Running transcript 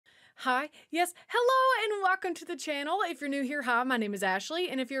Hi, yes, hello and welcome to the channel. If you're new here, hi, my name is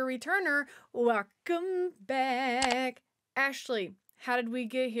Ashley, and if you're a returner, welcome back. Ashley, how did we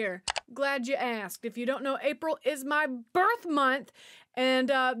get here? Glad you asked. If you don't know, April is my birth month, and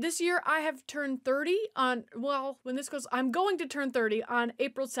this year I have turned 30 on, well, when this goes, I'm going to turn 30 on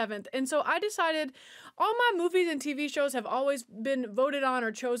April 7th, and so I decided all my movies and TV shows have always been voted on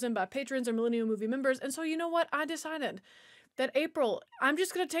or chosen by patrons or Millennial Movie members, and so you know what? I decided that April, I'm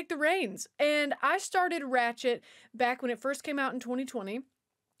just going to take the reins. And I started Ratchet back when it first came out in 2020.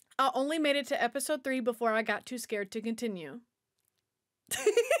 I only made it to episode 3 before I got too scared to continue.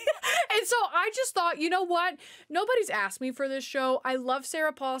 And so I just thought, you know what? Nobody's asked me for this show. I love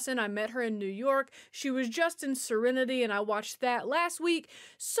Sarah Paulson. I met her in New York. She was just in Serenity, and I watched that last week.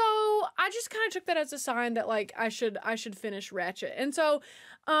 So I just kind of took that as a sign that, like, I should finish Ratchet. And so,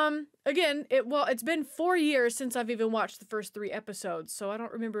 again, it's been 4 years since I've even watched the first 3 episodes, so I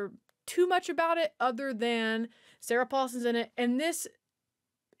don't remember too much about it other than Sarah Paulson's in it, and this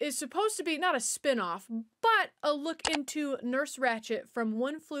is supposed to be not a spin-off, but a look into Nurse Ratched from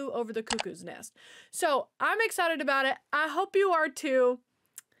One Flew Over the Cuckoo's Nest. So I'm excited about it. I hope you are too.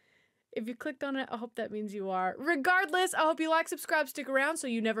 If you clicked on it, I hope that means you are. Regardless, I hope you like, subscribe, stick around so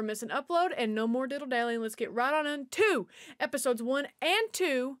you never miss an upload, and no more diddle-dallying. Let's get right on into episodes 1 and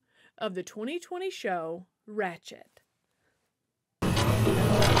 2 of the 2020 show, Ratched.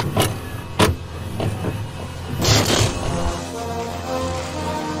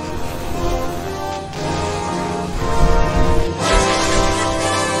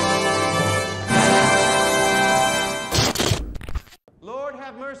 Lord,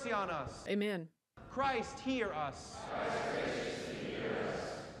 have mercy on us. Amen. Christ, hear us.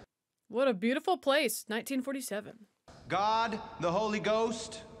 What a beautiful place, 1947. God, the Holy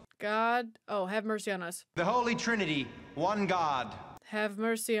Ghost, God, oh, have mercy on us. the Holy Trinity, one God. Have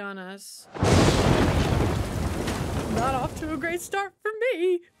mercy on us. Not off to a great start for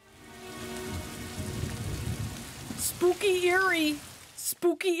me. Spooky eerie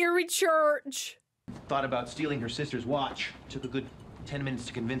church. Thought about stealing her sister's watch. Took a good 10 minutes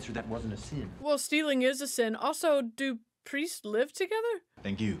to convince her that wasn't a sin. Well, stealing is a sin. Also, do priests live together?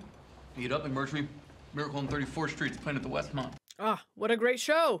 Thank you. Meet up, McMurtry. Miracle on 34th Street. It's playing at the Westmont. Ah, what a great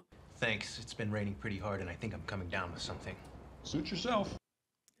show. Thanks. It's been raining pretty hard, and I think I'm coming down with something. Suit yourself.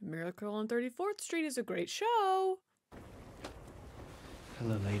 Miracle on 34th Street is a great show.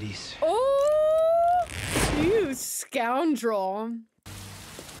 Hello, ladies. Oh, you scoundrel.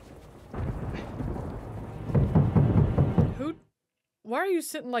 Why are you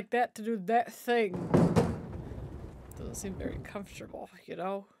sitting like that to do that thing? Doesn't seem very comfortable, you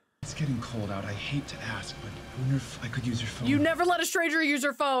know? It's getting cold out. I hate to ask, but I wonder if I could use your phone. You never let a stranger use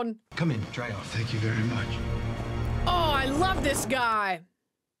your phone. Come in, dry off. Thank you very much. Oh, I love this guy.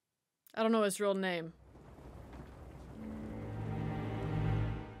 I don't know his real name.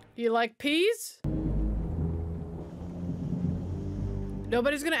 You like peas?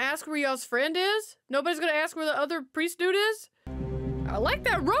 Nobody's gonna ask where y'all's friend is? Nobody's gonna ask where the other priest dude is? I like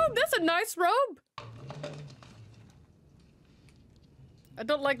that robe. That's a nice robe. I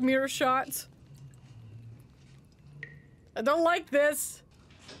don't like mirror shots. I don't like this.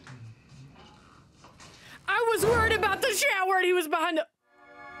 I was worried about the shower and he was behind the...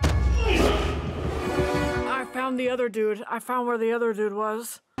 I found the other dude. I found where the other dude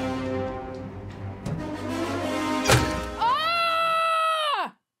was.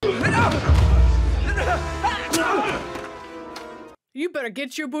 Ah! You better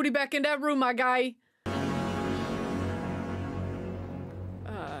get your booty back in that room, my guy.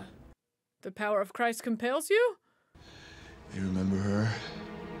 The power of Christ compels you? You remember her?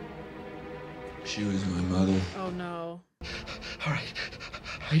 She was my mother. Oh no. All right.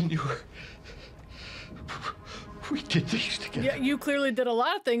 I knew her. We did things together. Yeah, you clearly did a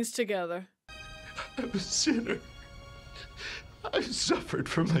lot of things together. I was a sinner. I suffered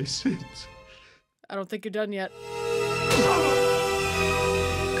for my sins. I don't think you're done yet.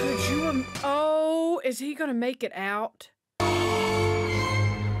 Could you oh, is he gonna make it out?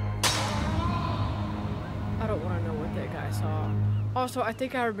 I don't want to know what that guy saw. Also, I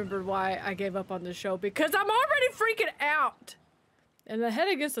think I remembered why I gave up on this show, because I'm already freaking out. And the head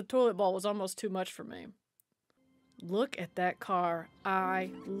against the toilet bowl was almost too much for me. Look at that car. I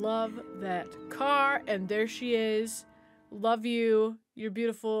love that car. And there she is. Love you. You're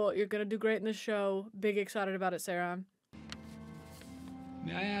beautiful. You're gonna do great in this show. Big excited about it, Sarah.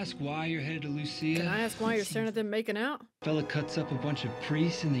 May I ask why you're headed to Lucia? Can I ask why you're staring at them making out? Fella cuts up a bunch of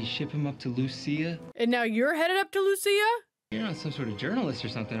priests and they ship him up to Lucia. And now you're headed up to Lucia? You're not some sort of journalist or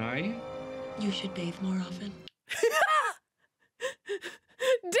something, are you? You should bathe more often.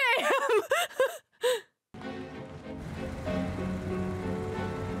 Damn!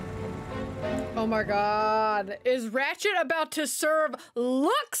 my god. Is Ratched about to serve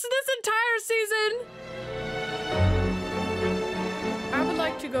looks this entire season? I would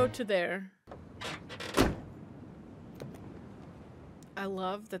like to go to there. I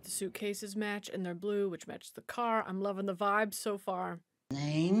love that the suitcases match and they're blue, which matches the car. I'm loving the vibes so far.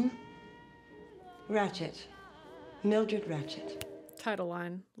 Name? Ratched. Mildred Ratched. Title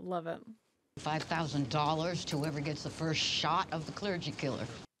line. Love it. $5,000 to whoever gets the first shot of the clergy killer.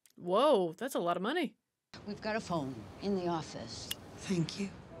 Whoa, that's a lot of money. We've got a phone in the office. Thank you.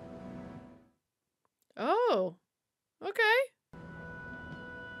 Oh, okay.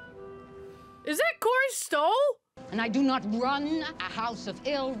 Is that Corey Stoll? And I do not run a house of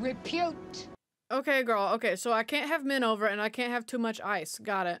ill repute. Okay, girl. Okay, so I can't have men over and I can't have too much ice.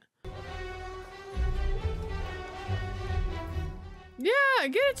 Got it. Yeah,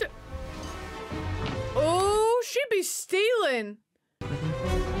 get it to... Oh, she be stealing.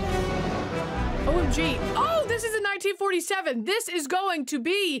 OMG. Oh, this is in 1947. This is going to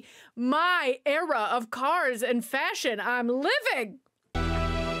be my era of cars and fashion. I'm living.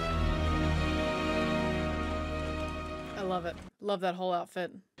 I love it. Love that whole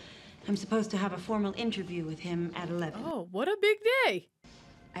outfit. I'm supposed to have a formal interview with him at 11. Oh, what a big day.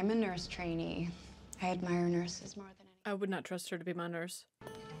 I'm a nurse trainee. I admire nurses more than I would not trust her to be my nurse.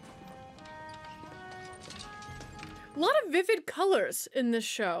 A lot of vivid colors in this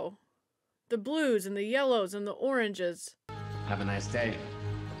show. The blues and the yellows and the oranges. Have a nice day.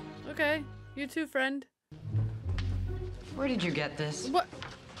 Okay, you too, friend. Where did you get this?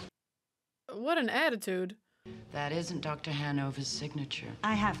 What an attitude. That isn't Dr. Hanover's signature.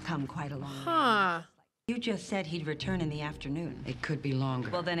 I have come quite a long way. Huh. You just said he'd return in the afternoon. It could be longer.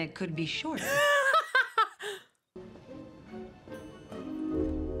 Well, then it could be shorter.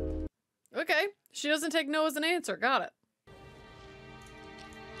 Okay, she doesn't take no as an answer. Got it.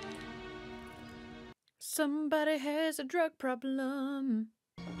 Somebody has a drug problem.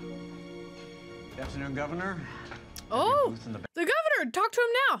 Good afternoon, Governor. Oh, the governor! Talk to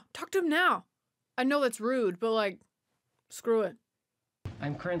him now! Talk to him now! I know that's rude, but like, screw it.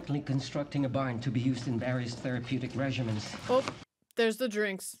 I'm currently constructing a barn to be used in various therapeutic regimens. Oh, there's the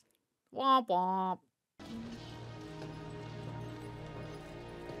drinks. Womp womp.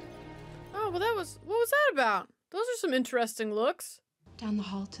 Oh, well that was, what was that about? Those are some interesting looks. Down the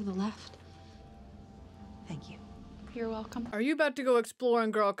hall to the left. Thank you. You're welcome. Are you about to go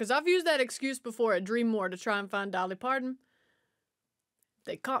exploring, girl? Because I've used that excuse before at Dreammore to try and find Dolly Parton.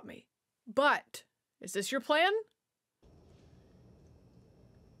 They caught me. But, is this your plan?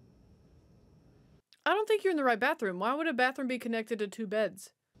 I don't think you're in the right bathroom. Why would a bathroom be connected to two beds?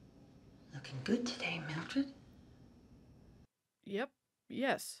 Looking good today, Mildred. Yep.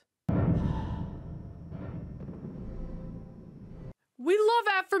 Yes. We love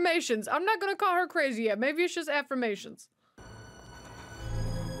affirmations. I'm not gonna call her crazy yet. Maybe it's just affirmations.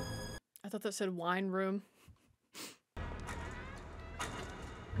 I thought that said wine room.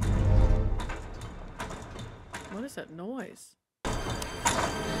 What is that noise?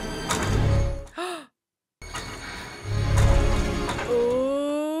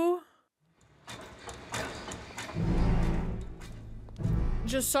 Oh.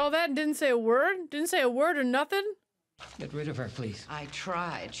 Just saw that and didn't say a word? Didn't say a word or nothing? Get rid of her, please. I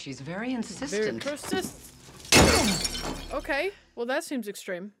tried. She's very insistent. Very persistent. Okay, well that seems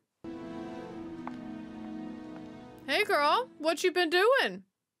extreme. Hey girl, what you been doing?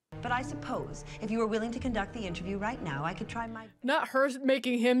 But I suppose if you were willing to conduct the interview right now, I could try my... Not her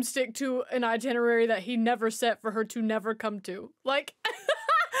making him stick to an itinerary that he never set for her to never come to. Like,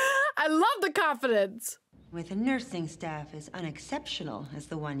 I love the confidence. With a nursing staff as unexceptional as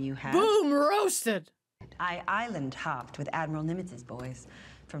the one you have. Boom, roasted. I island hopped with Admiral Nimitz's boys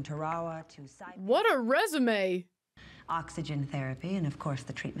from Tarawa to Siberia. What a resume. Oxygen therapy and, of course,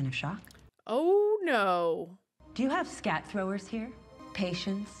 the treatment of shock. Oh, no. Do you have scat throwers here?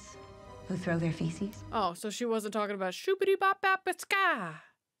 Patients who throw their feces? Oh, so she wasn't talking about shoopity-bop-bop-ska.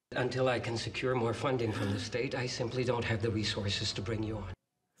 Until I can secure more funding from the state, I simply don't have the resources to bring you on.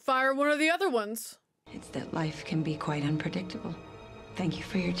 Fire one of the other ones. It's that life can be quite unpredictable. Thank you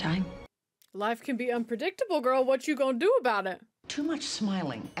for your time. Life can be unpredictable, girl. What you gonna do about it? Too much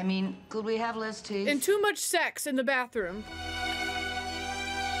smiling. I mean, could we have less tea? And too much sex in the bathroom.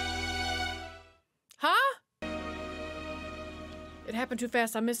 Huh? It happened too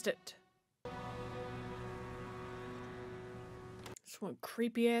fast. I missed it. This one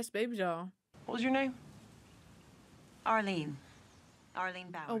creepy ass baby doll. What was your name? Arlene.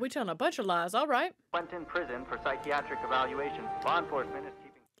 Arlene Bauer. Oh, we telling a bunch of lies. All right. Went in prison for psychiatric evaluation. Law enforcement is keeping...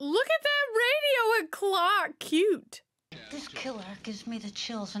 Look at that radio and clock. Cute. This killer gives me the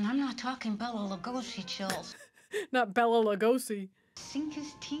chills, and I'm not talking Bela Lugosi chills. Not Bela Lugosi. Sink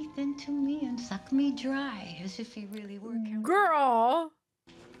his teeth into me and suck me dry, as if he really were. Girl!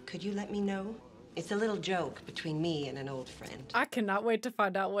 Could you let me know? It's a little joke between me and an old friend. I cannot wait to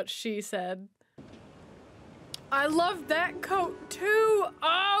find out what she said. I love that coat too.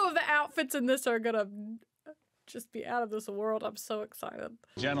 Oh, the outfits in this are gonna just be out of this world. I'm so excited.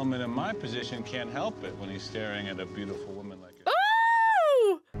 Gentleman in my position can't help it when he's staring at a beautiful woman like you.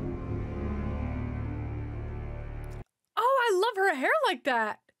 Oh! Oh, I love her hair like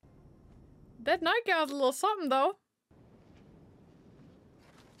that. That nightgown's a little something though.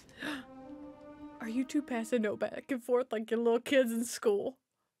 Are you two passing note back and forth like your little kids in school?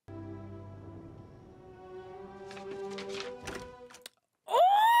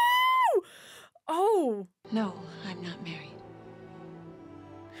 Oh! Oh! No, I'm not married.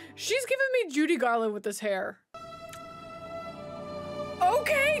 She's giving me Judy Garland with this hair.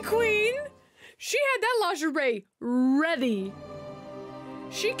 Okay, queen! She had that lingerie ready.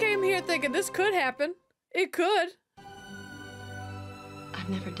 She came here thinking this could happen. It could. I've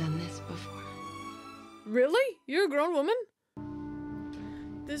never done this before. Really? You're a grown woman?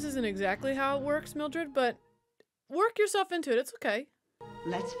 This isn't exactly how it works, Mildred, but work yourself into it. It's okay.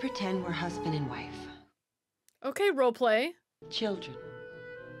 Let's pretend we're husband and wife. Okay, roleplay. Children.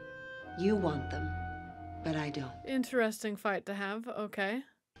 You want them, but I don't. Interesting fight to have. Okay.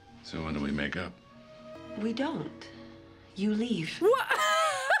 So when do we make up? We don't. You leave. What?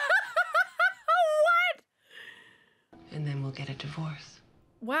 What? And then we'll get a divorce.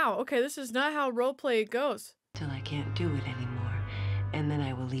 Wow, okay, this is not how roleplay goes. Till I can't do it anymore. And then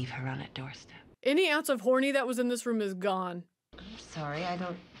I will leave her on a doorstep. Any ounce of horny that was in this room is gone. I'm sorry, I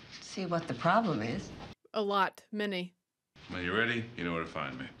don't see what the problem is. A lot. Many. When you're ready, you know where to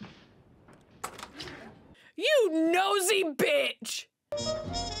find me. You nosy bitch!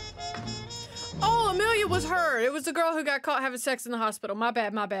 Oh, Amelia was her. It was the girl who got caught having sex in the hospital. My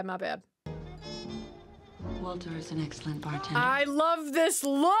bad, my bad, my bad. Walter is an excellent bartender. I love this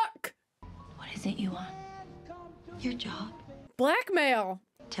look! What is it you want? Your job. Blackmail.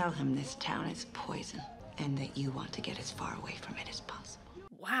 Tell him this town is poison and that you want to get as far away from it as possible.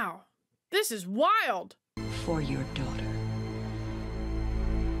 Wow. This is wild. For your daughter.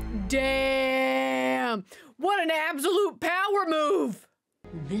 Damn! What an absolute power move!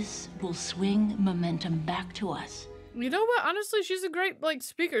 This will swing momentum back to us. You know what? Honestly, she's a great,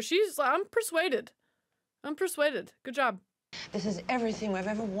 speaker. I'm persuaded. I'm persuaded. Good job. This is everything we've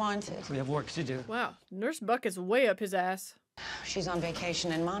ever wanted. We have work to do. Wow. Nurse Bucket's way up his ass. She's on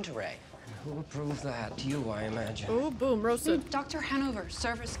vacation in Monterey. Who approved that? You, I imagine. Oh, boom, roasted. Dr. Hanover,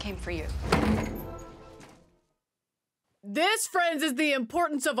 service came for you. This, friends, is the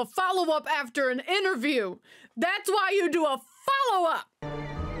importance of a follow-up after an interview. That's why you do a follow-up.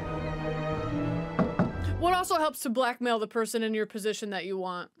 What also helps to blackmail the person in your position that you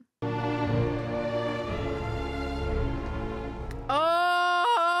want.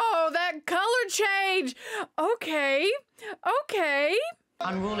 Oh, that color change. Okay, okay.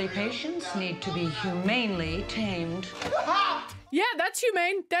 Unruly patients need to be humanely tamed. Yeah, that's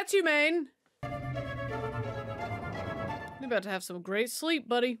humane. That's humane. You're about to have some great sleep,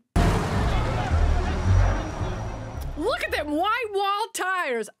 buddy. Look at them white wall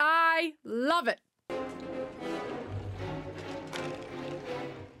tires. I love it.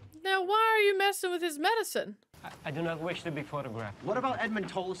 Now, why are you messing with his medicine? I do not wish to be photographed. What about Edmund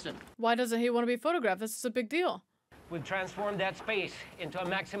Tolson? Why doesn't he want to be photographed? This is a big deal. We've transformed that space into a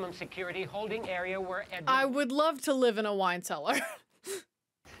maximum security holding area where Edmund... I would love to live in a wine cellar.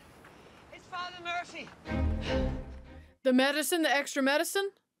 It's Father Murphy. The medicine, the extra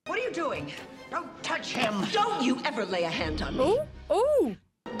medicine? What are you doing? Don't touch him. Don't you ever lay a hand on me. Oh, oh.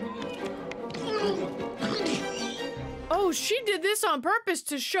 Oh, she did this on purpose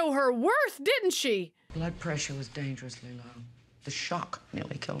to show her worth, didn't she? Blood pressure was dangerously low. The shock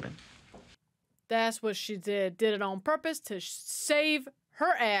nearly killed him. That's what she did. Did it on purpose to save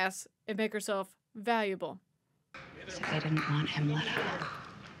her ass and make herself valuable. So they didn't want him let out.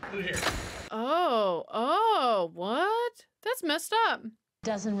 Oh, what? That's messed up. A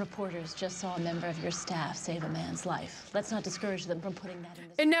dozen reporters just saw a member of your staff save a man's life. Let's not discourage them from putting that in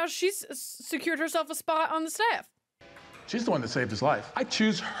the... And now she's secured herself a spot on the staff. She's the one that saved his life. I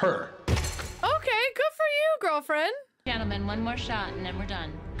choose her. Okay, good for you, girlfriend. Gentlemen, one more shot and then we're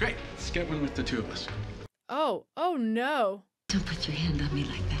done. Great. Let's get one with the two of us. Oh no. Don't put your hand on me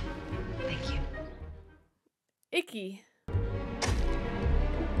like that. Thank you. Icky.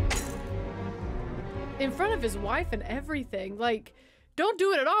 In front of his wife and everything. Like, don't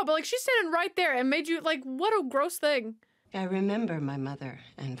do it at all. But, like, she's standing right there and made you, like, what a gross thing. I remember my mother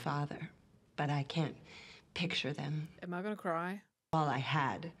and father, but I can't picture them. Am I gonna cry? All I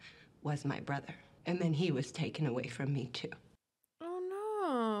had was my brother, and then he was taken away from me too.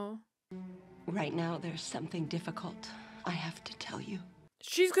 Oh no. Right now, there's something difficult I have to tell you.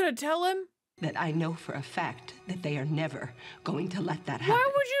 She's gonna tell him? That I know for a fact that they are never going to let that happen.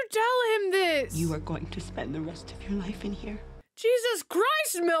 Why would you tell him this? You are going to spend the rest of your life in here. Jesus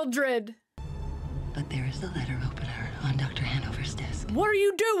Christ, Mildred! But there is a letter opener on Dr. Hanover's desk. What are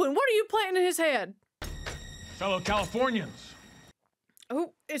you doing? What are you planting in his head? Fellow Californians.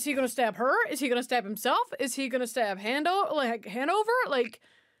 Oh, is he gonna stab her? Is he gonna stab himself? Is he gonna stab Hanover? Like...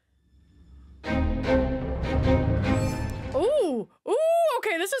 Ooh,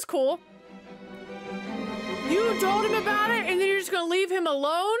 okay, this is cool. You told him about it, and then you're just gonna leave him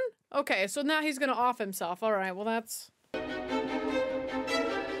alone? Okay, so now he's gonna off himself. All right, well that's...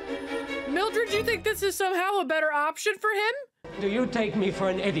 Mildred, you think this is somehow a better option for him? Do you take me for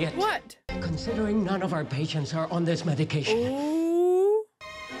an idiot? What? Considering none of our patients are on this medication. Ooh.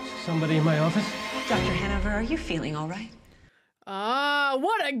 Somebody in my office? Dr. Hanover, are you feeling all right? Ah,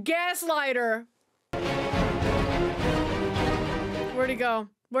 what a gaslighter. Where'd he go?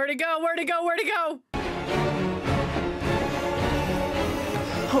 Where'd he go? Where'd he go? Where'd he go?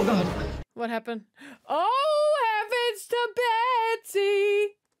 Oh, God. What happened? Oh, heavens to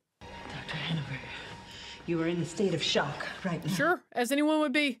Betsy! Dr. Hanover, you are in a state of shock right now. Sure, as anyone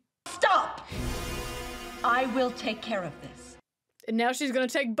would be. Stop! I will take care of this. And now she's gonna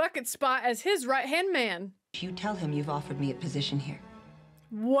take Bucket's spot as his right-hand man. If you tell him you've offered me a position here.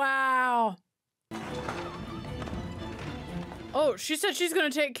 Wow. Oh, she said she's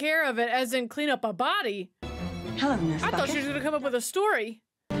gonna take care of it, as in clean up a body. Hello, Nurse I thought she was gonna come up with a story.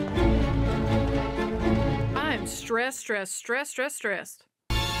 I'm stressed.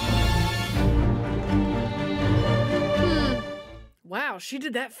 Wow, she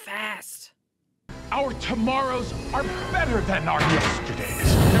did that fast. Our tomorrows are better than our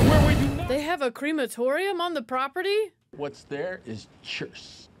yesterdays. And where we do not... They have a crematorium on the property? What's there is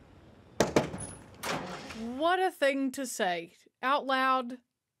cheers. What a thing to say. Out loud.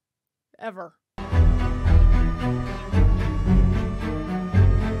 Ever.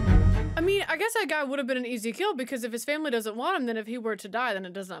 I mean, I guess that guy would have been an easy kill because if his family doesn't want him, then if he were to die, then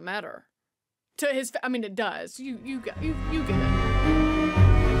it does not matter. To his, I mean, it does. You get it.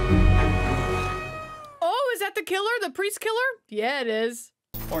 Oh, is that the killer? The priest killer? Yeah, it is.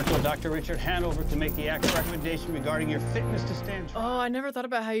 Or until Dr. Richard Hanover to make the actual recommendation regarding your fitness to stand trial. Oh, I never thought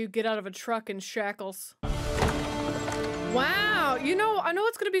about how you get out of a truck in shackles. Wow, you know, I know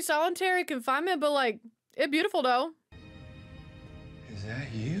it's gonna be solitary confinement, but like, it's beautiful though. Is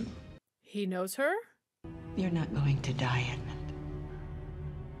that you? He knows her? You're not going to die, Edmund.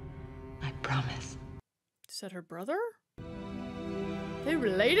 I promise. Is that her brother? They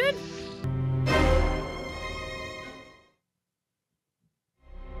related?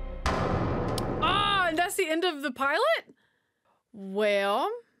 Ah, and that's the end of the pilot? Well,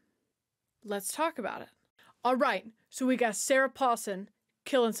 let's talk about it. All right, so we got Sarah Paulson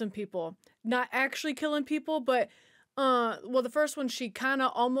killing some people. Not actually killing people, but, well, the first one, she kind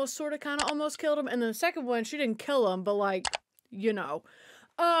of almost killed him. And then the second one, she didn't kill him, but like, you know.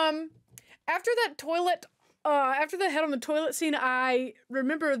 After that toilet, after the head on the toilet scene, I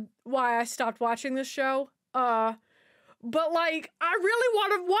remember why I stopped watching this show. But like, I really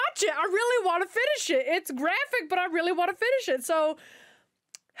want to watch it. I really want to finish it. It's graphic, but I really want to finish it. So,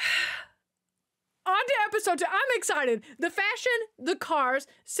 on to episode 2. I'm excited. The fashion, the cars,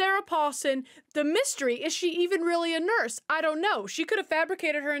 Sarah Paulson, the mystery. Is she even really a nurse? I don't know. She could have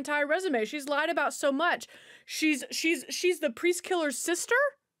fabricated her entire resume. She's lied about so much. She's the priest killer's sister?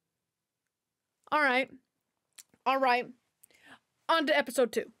 All right. All right. On to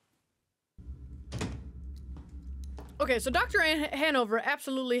episode 2. Okay, so Dr. Hanover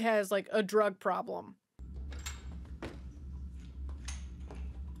absolutely has, like, a drug problem.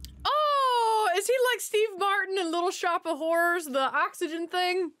 Oh, is he like Steve Martin in Little Shop of Horrors, the oxygen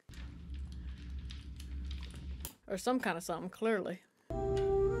thing? Or some kind of something, clearly.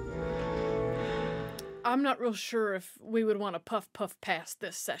 I'm not real sure if we would want to puff past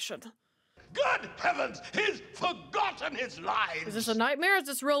this session. Good heavens, he's forgotten his lines! Is this a nightmare or is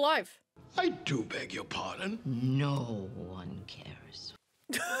this real life? I do beg your pardon. No one cares.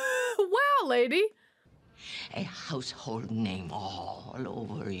 Wow, lady. A household name all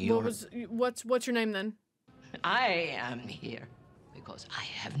over Europe. What's your name then? I am here because I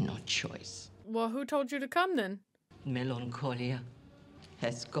have no choice. Well, who told you to come then? Melancholia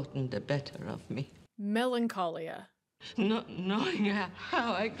has gotten the better of me. Melancholia. Not knowing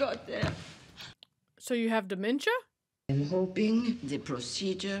how I got there. So you have dementia? I'm hoping the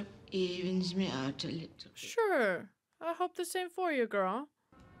procedure evens me out a little bit. Sure. I hope the same for you, girl.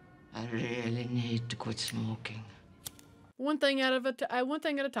 I really need to quit smoking. One thing at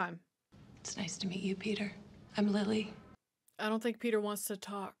a time. It's nice to meet you, Peter. I'm Lily. I don't think Peter wants to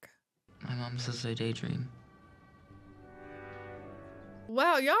talk. My mom says I daydream.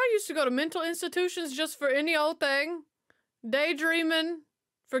 Wow, y'all used to go to mental institutions just for any old thing. Daydreaming,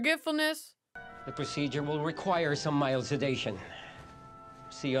 forgetfulness. The procedure will require some mild sedation.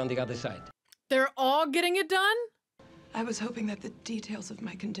 See you on the other side. They're all getting it done? I was hoping that the details of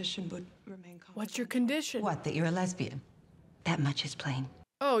my condition would remain confidential. What's your condition? What, that you're a lesbian? That much is plain.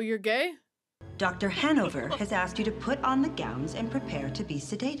 Oh, you're gay? Dr. Hanover has asked you to put on the gowns and prepare to be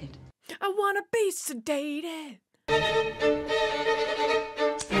sedated. I want to be sedated.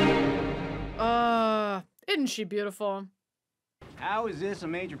 Isn't she beautiful? How is this a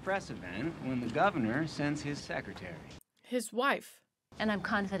major press event when the governor sends his secretary? His wife. And I'm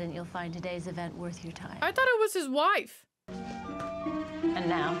confident you'll find today's event worth your time. I thought it was his wife. And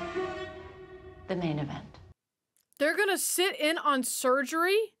now, the main event. They're gonna sit in on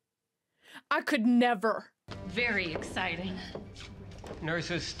surgery? I could never. Very exciting.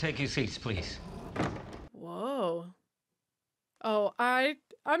 Nurses, take your seats, please. Whoa. Oh,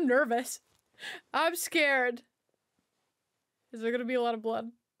 I'm nervous. I'm scared. Is there gonna be a lot of blood?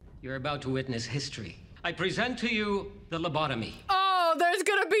 You're about to witness history. I present to you the lobotomy. Oh, there's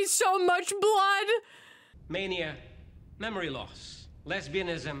gonna be so much blood! Mania, memory loss,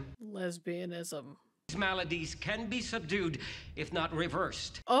 lesbianism. Lesbianism. These maladies can be subdued, if not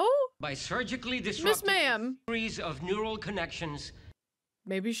reversed. Oh? By surgically disrupting Miss Ma'am. a series of neural connections.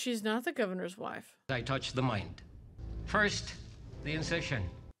 Maybe she's not the governor's wife. I touch the mind. First, the incision.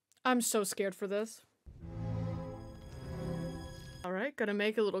 I'm so scared for this. All right, gonna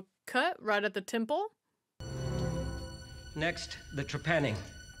make a little cut right at the temple. Next, the trepanning.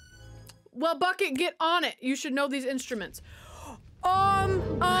 Well, Bucket, get on it. You should know these instruments. Guess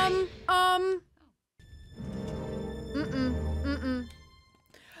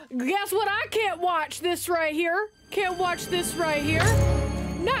what? I can't watch this right here. Can't watch this right here.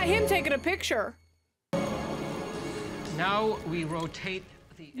 Not him taking a picture. Now we rotate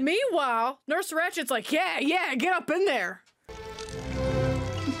the... Meanwhile, Nurse Ratchet's like, yeah, get up in there.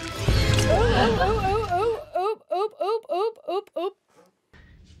 Oop.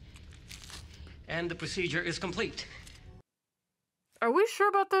 And the procedure is complete. Are we sure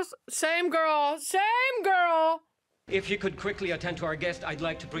about this? Same girl. If you could quickly attend to our guest, I'd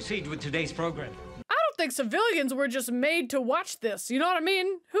like to proceed with today's program. I don't think civilians were just made to watch this. You know what I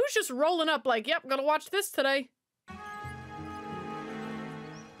mean? Who's just rolling up like, yep, gonna watch this today?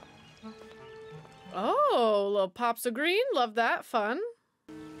 Oh, little pops of green. Love that. Fun.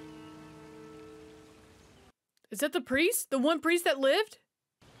 Is that the priest? The one priest that lived?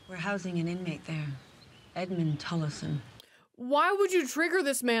 We're housing an inmate there. Edmund Tullison. Why would you trigger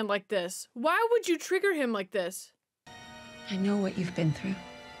this man like this? Why would you trigger him like this? I know what you've been through.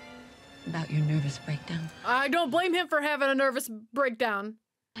 About your nervous breakdown. I don't blame him for having a nervous breakdown.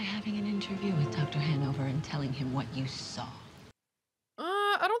 By having an interview with Dr. Hanover and telling him what you saw.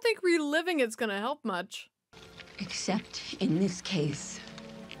 I don't think reliving it's gonna help much. Except in this case.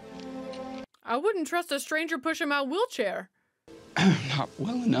 I wouldn't trust a stranger pushing my wheelchair. Not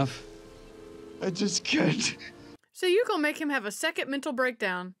well enough. I just can't. So you're gonna make him have a second mental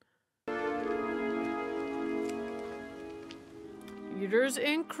breakdown. Leaders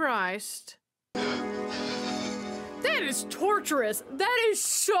in Christ. That is torturous. That is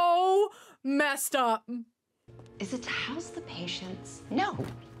so messed up. Is it to house the patients? No,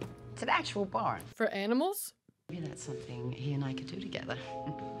 it's an actual barn. For animals? Maybe that's something he and I could do together.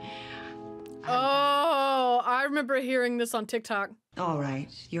 Oh, I remember hearing this on TikTok. All right,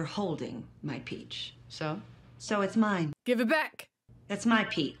 you're holding my peach. So? So it's mine. Give it back. That's my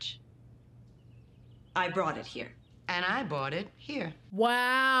peach. I brought it here. And I bought it here.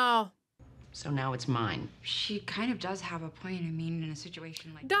 Wow. So now it's mine. She kind of does have a point. I mean, in a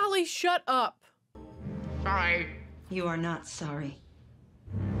situation like Dolly, shut up. Sorry. You are not sorry.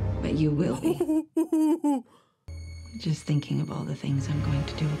 But you will be. Just thinking of all the things I'm going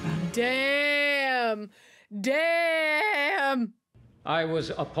to do about it. Damn. I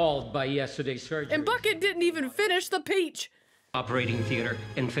was appalled by yesterday's surgery. And Bucket didn't even finish the peach. Operating theater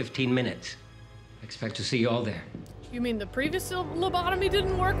in 15 minutes. Expect to see you all there. You mean the previous lobotomy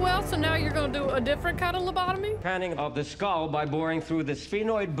didn't work well, so now you're gonna do a different kind of lobotomy? Panning of the skull by boring through the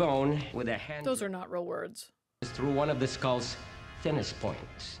sphenoid bone with a hand. Those are not real words. Through one of the skull's thinnest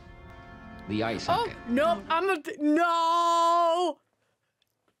points. The eye socket. Oh, no, no!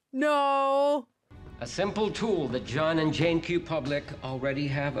 No! A simple tool that John and Jane Q. Public already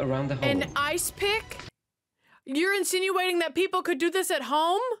have around the home. An ice pick? You're insinuating that people could do this at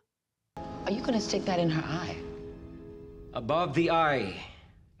home? Are you gonna stick that in her eye? Above the eye.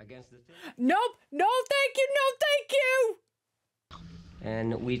 Against the thin. Nope. No, thank you. No, thank you.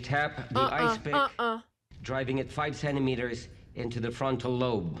 And we tap the ice pick, driving it 5 centimeters into the frontal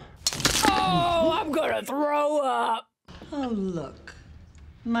lobe. Oh, I'm gonna throw up. Oh, look.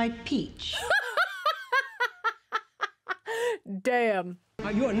 My peach. Damn.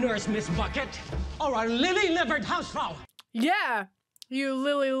 Are you a nurse, Miss Bucket? Or a lily-livered housefrau? Yeah, you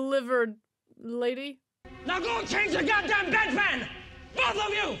lily-livered lady. Now go change the goddamn bedpan! Both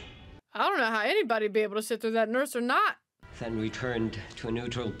of you! I don't know how anybody'd be able to sit through that nurse or not. Then returned to a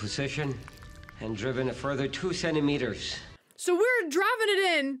neutral position and driven a further 2 centimeters. So we're driving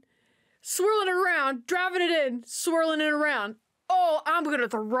it in, swirling it around, driving it in, swirling it around. Oh, I'm gonna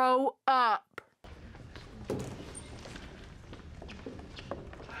throw up.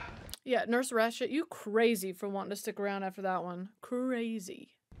 Yeah, Nurse Ratched, you crazy for wanting to stick around after that one.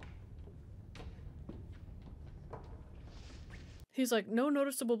 Crazy. He's like, no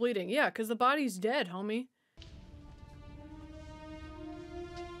noticeable bleeding. Yeah, because the body's dead, homie.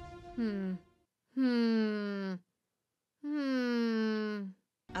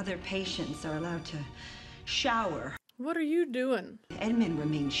 Other patients are allowed to shower. What are you doing? Edmund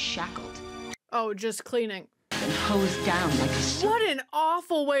remains shackled Oh, just cleaning. and hosed down like a What an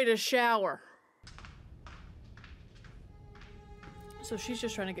awful way to shower. So she's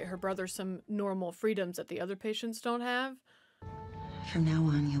just trying to get her brother some normal freedoms that the other patients don't have. From now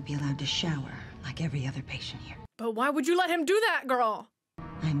on, you'll be allowed to shower like every other patient here. But why would you let him do that, girl?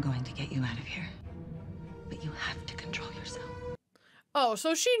 I'm going to get you out of here. But you have to control yourself. Oh,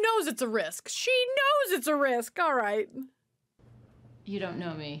 so she knows it's a risk. She knows it's a risk. All right. You don't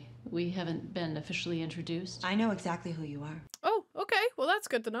know me. We haven't been officially introduced. I know exactly who you are. Oh, okay. Well, that's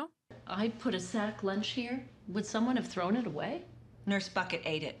good to know. I put a sack lunch here. Would someone have thrown it away? Nurse Bucket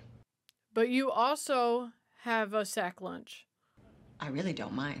ate it. But you also have a sack lunch. I really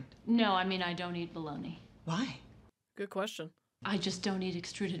don't mind. No, I mean, I don't eat bologna. Why? Good question. I just don't eat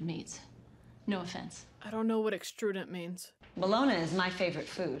extruded meats. No offense. I don't know what extrudent means. Bologna is my favorite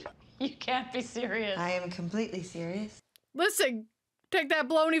food. You can't be serious. I am completely serious. Listen, take that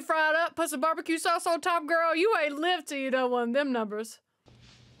bologna fried up, put some barbecue sauce on top, girl. You ain't lived till you done one of them numbers.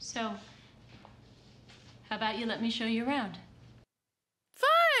 So, how about you let me show you around?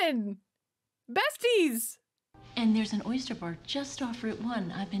 Fun! Besties! And there's an oyster bar just off Route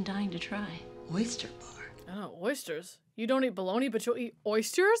 1 I've been dying to try. Oyster bar? I don't know, oysters. You don't eat bologna, but you'll eat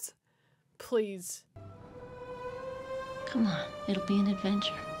oysters? Please. Come on, it'll be an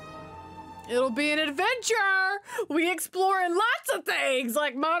adventure. It'll be an adventure! We exploring lots of things,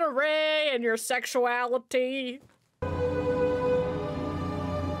 like Monterey and your sexuality. I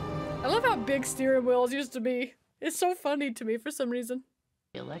love how big steering wheels used to be. It's so funny to me for some reason.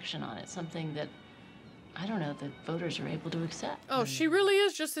 The election on it, something that, I don't know, that voters are able to accept. Oh, she really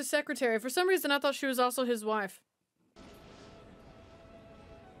is just his secretary. For some reason, I thought she was also his wife.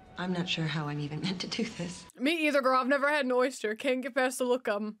 I'm not sure how I'm even meant to do this. Me either, girl. I've never had an oyster. Can't get past the look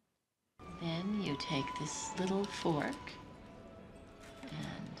of them. Then you take this little fork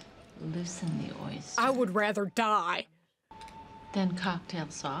and loosen the oyster. I would rather die. Then cocktail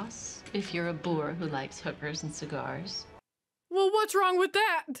sauce, if you're a boor who likes hookers and cigars. Well, what's wrong with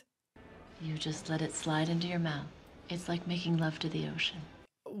that? You just let it slide into your mouth. It's like making love to the ocean.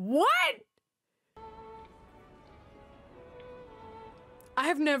 What?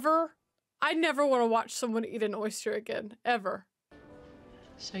 I never want to watch someone eat an oyster again, ever.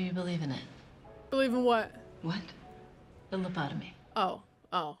 So you believe in it? Believe in what? What? The lobotomy. Oh.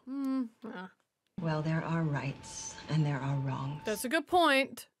 Well, there are rights and there are wrongs. That's a good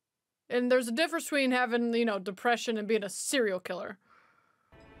point. And there's a difference between having, depression and being a serial killer.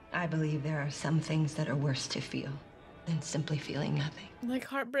 I believe there are some things that are worse to feel than simply feeling nothing. Like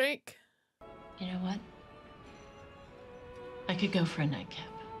heartbreak. You know what? I could go for a nightcap.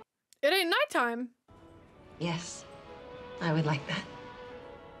 It ain't nighttime. Yes, I would like that.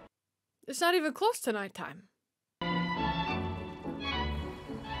 It's not even close to nighttime.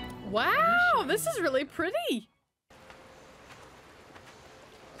 Wow, this is really pretty.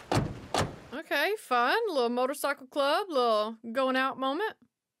 Okay, fun. Little motorcycle club, little going out moment.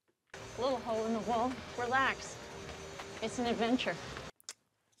 Little hole in the wall. Relax. It's an adventure.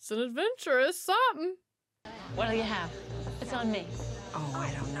 It's an adventure. It's something. What'll you have? It's on me. Oh,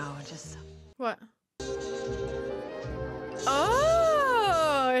 I don't know. Just... What?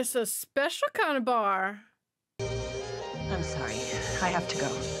 Oh, it's a special kind of bar. I'm sorry. I have to go.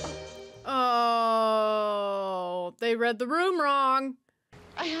 Oh, they read the room wrong.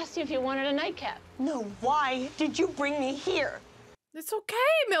 I asked you if you wanted a nightcap. No, why did you bring me here? It's okay,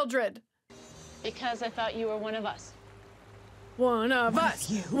 Mildred. Because I thought you were one of us. One of us.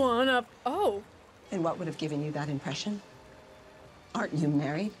 One of... Oh. And what would have given you that impression? Aren't you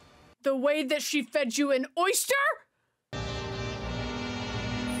married? The way that she fed you an oyster?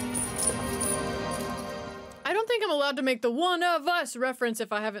 I don't think I'm allowed to make the one of us reference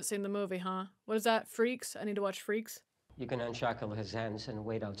if I haven't seen the movie, huh? What is that? Freaks? I need to watch Freaks. You can unshackle his hands and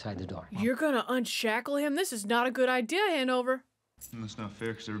wait outside the door. You're gonna unshackle him? This is not a good idea, Hanover. That's not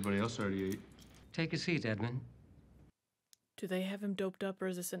fair because everybody else already ate. Take a seat, Edmund. Do they have him doped up or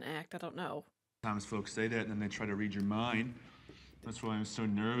is this an act? I don't know. Sometimes folks say that and then they try to read your mind. That's why I'm so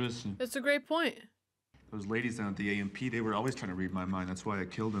nervous. And That's a great point. those ladies down at the A&P, they were always trying to read my mind. That's why I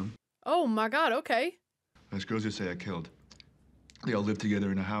killed them. Oh my god, okay. Those girls you say I killed. They all live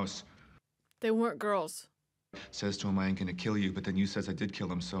together in a house. They weren't girls. Says to him I ain't gonna kill you, but then you says I did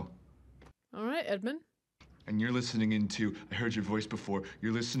kill him, so. All right, Edmund. And you're listening in too. I heard your voice before.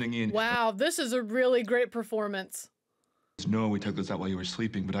 You're listening in. Wow, this is a really great performance. No, we took those out while you were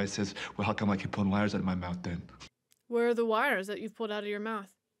sleeping, but I says, well, how come I keep pulling wires out of my mouth then? Where are the wires that you've pulled out of your mouth?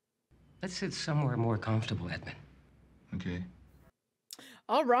 Let's sit somewhere more comfortable, Edmund. Okay.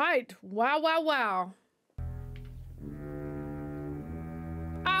 All right. Wow, wow, wow.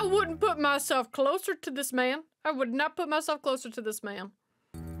 I wouldn't put myself closer to this man. I would not put myself closer to this man.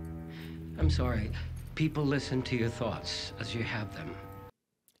 I'm sorry. People listen to your thoughts as you have them.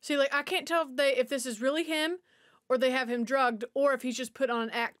 See, like, I can't tell if this is really him, or they have him drugged, or if he's just put on an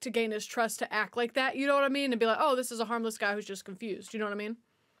act to gain his trust to act like that, you know what I mean? And be like, oh, this is a harmless guy who's just confused, you know what I mean?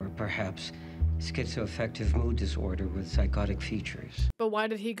 Or perhaps schizoaffective mood disorder with psychotic features. But why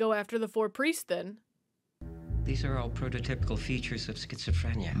did he go after the 4 priests then? These are all prototypical features of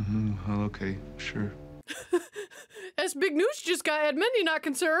schizophrenia. Well, okay, sure. That's big news just got, Edmund. You not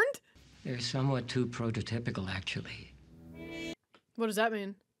concerned? They're somewhat too prototypical, actually. What does that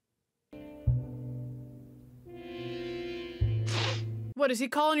mean? What, is he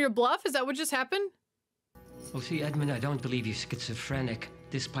calling your bluff? Is that what just happened? Well, see, Edmund, I don't believe you're schizophrenic,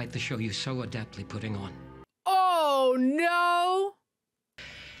 despite the show you're so adeptly putting on. Oh, no!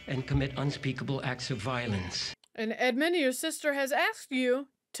 And commit unspeakable acts of violence. And Edmund, your sister has asked you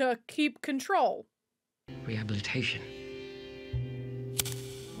to keep control. Rehabilitation.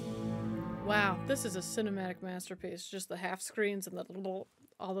 Wow, this is a cinematic masterpiece. Just the half screens and the little,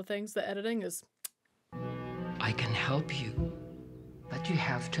 all the things, the editing is... I can help you, but you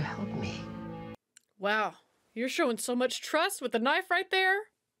have to help me. Wow, you're showing so much trust with the knife right there.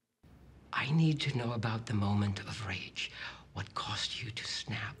 I need to know about the moment of rage. What caused you to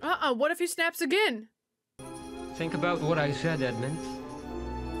snap? What if he snaps again? Think about what I said, Edmund.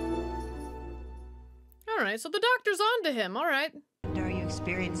 All right, so the doctor's on to him, all right. Are you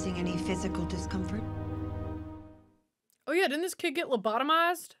experiencing any physical discomfort? Oh yeah, didn't this kid get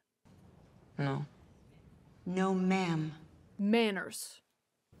lobotomized? No. No, ma'am. Manners.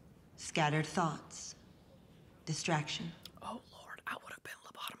 Scattered thoughts. Distraction. Oh Lord, I would have been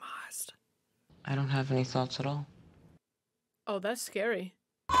lobotomized. I don't have any thoughts at all. Oh, that's scary.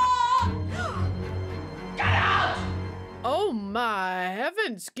 Get out! Oh my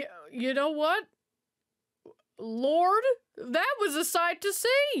heavens. You know what? Lord, that was a sight to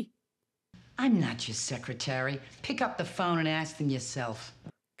see. I'm not your secretary. Pick up the phone and ask them yourself.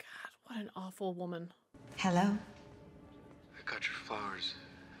 God, what an awful woman. Hello? I got your flowers.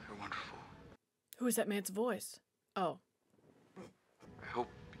 They're wonderful. Who is that man's voice? Oh. I hope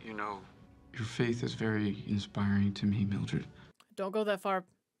you know. Your faith is very inspiring to me, Mildred. Don't go that far.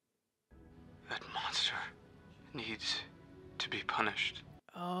 That monster needs to be punished.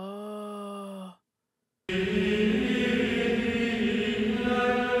 Oh.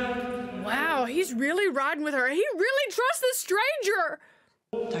 Wow, he's really riding with her. He really trusts this stranger.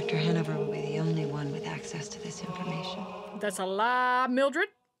 Dr. Hanover will be the only one with access to this information. That's a lie, Mildred.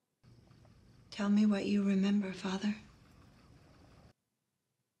 Tell me what you remember, Father.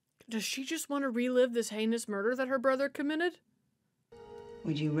 Does she just want to relive this heinous murder that her brother committed?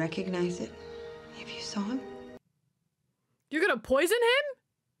 Would you recognize it if you saw him? You're gonna poison him?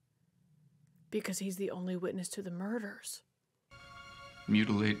 Because he's the only witness to the murders.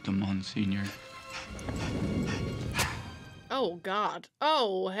 Mutilate the Monsignor. Oh, God.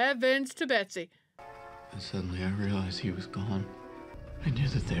 Oh, heavens to Betsy. And suddenly I realized he was gone. I knew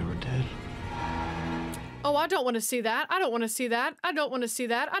that they were dead. Oh, I don't want to see that. I don't want to see that. I don't want to see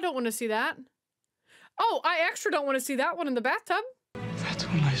that. I don't want to see that. Oh, I extra don't want to see that one in the bathtub. That's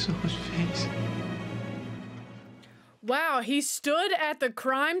when I saw his face. Wow, he stood at the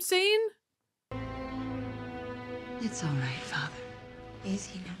crime scene? It's all right, Father.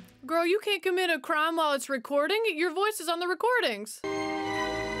 Easy now. Girl, you can't commit a crime while it's recording. Your voice is on the recordings.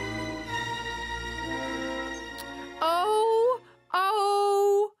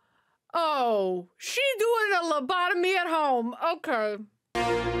 Oh, she's doing a lobotomy at home. Okay.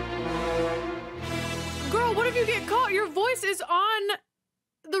 Girl, what if you get caught? Your voice is on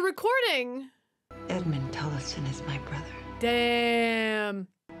the recording. Edmund Tullison is my brother. Damn.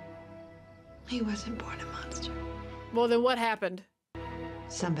 He wasn't born a monster. Well, then what happened?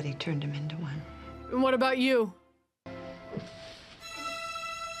 Somebody turned him into one. And what about you?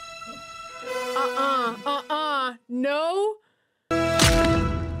 No?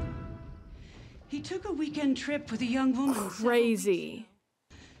 He took a weekend trip with a young woman. Crazy.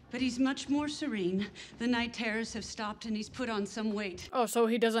 But he's much more serene. The night terrors have stopped and he's put on some weight. Oh, so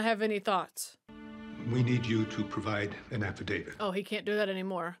he doesn't have any thoughts. We need you to provide an affidavit. Oh, he can't do that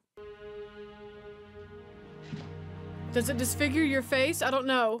anymore. Does it disfigure your face? I don't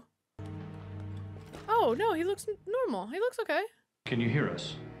know. Oh, no, he looks normal. He looks okay. Can you hear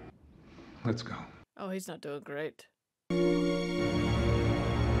us? Let's go. Oh, he's not doing great.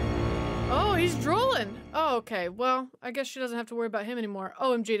 Oh, he's drooling. Oh, okay. Well, I guess she doesn't have to worry about him anymore.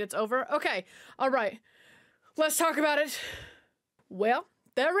 OMG, that's over. Okay. All right. Let's talk about it. Well,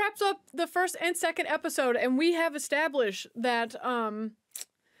 that wraps up the first and second episode, and we have established that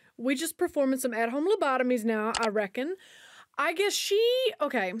we just performing some at-home lobotomies now, I reckon. I guess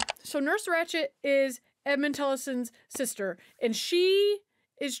okay, so Nurse Ratched is Edmund Tullison's sister, and she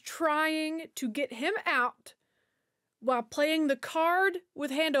is trying to get him out while playing the card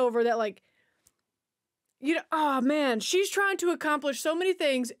with handover that, like, you know, oh man, she's trying to accomplish so many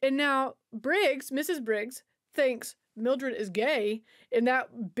things, and now Mrs. Briggs, thinks Mildred is gay, and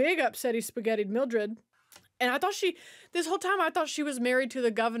that big upsetty spaghettied Mildred. And this whole time I thought she was married to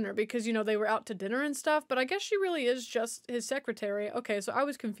the governor because, you know, they were out to dinner and stuff, but I guess she really is just his secretary. Okay, so I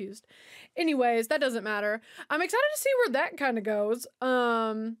was confused. Anyways, that doesn't matter. I'm excited to see where that kind of goes.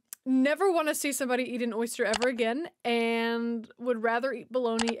 Never want to see somebody eat an oyster ever again, and would rather eat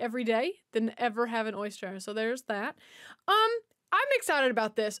bologna every day than ever have an oyster. So there's that. I'm excited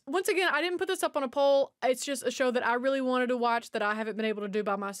about this. Once again, I didn't put this up on a poll. It's just a show that I really wanted to watch that I haven't been able to do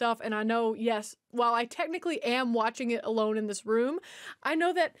by myself. And I know, yes, while I technically am watching it alone in this room, I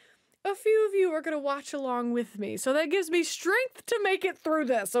know that a few of you are going to watch along with me. So that gives me strength to make it through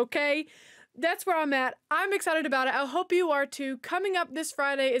this, okay? That's where I'm at. I'm excited about it. I hope you are too. Coming up this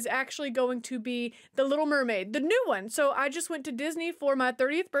Friday is actually going to be The Little Mermaid, the new one. So I just went to Disney for my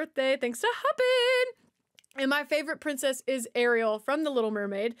 30th birthday, thanks to Huppin'. And my favorite princess is Ariel from The Little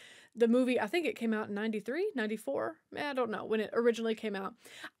Mermaid. The movie, I think it came out in 93, 94? I don't know when it originally came out.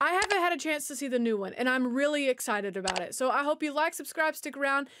 I haven't had a chance to see the new one, and I'm really excited about it. So I hope you like, subscribe, stick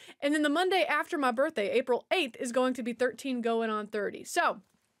around. And then the Monday after my birthday, April 8th, is going to be 13 going on 30. So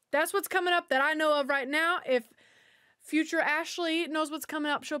that's what's coming up that I know of right now. If future Ashley knows what's coming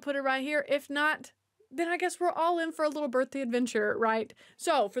up, she'll put it right here. If not, then I guess we're all in for a little birthday adventure, right?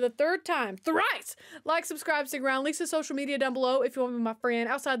 So, for the third time, thrice, like, subscribe, stick around. Lisa's social media down below if you want to be my friend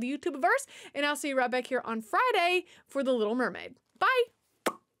outside the YouTubeverse. And I'll see you right back here on Friday for The Little Mermaid. Bye!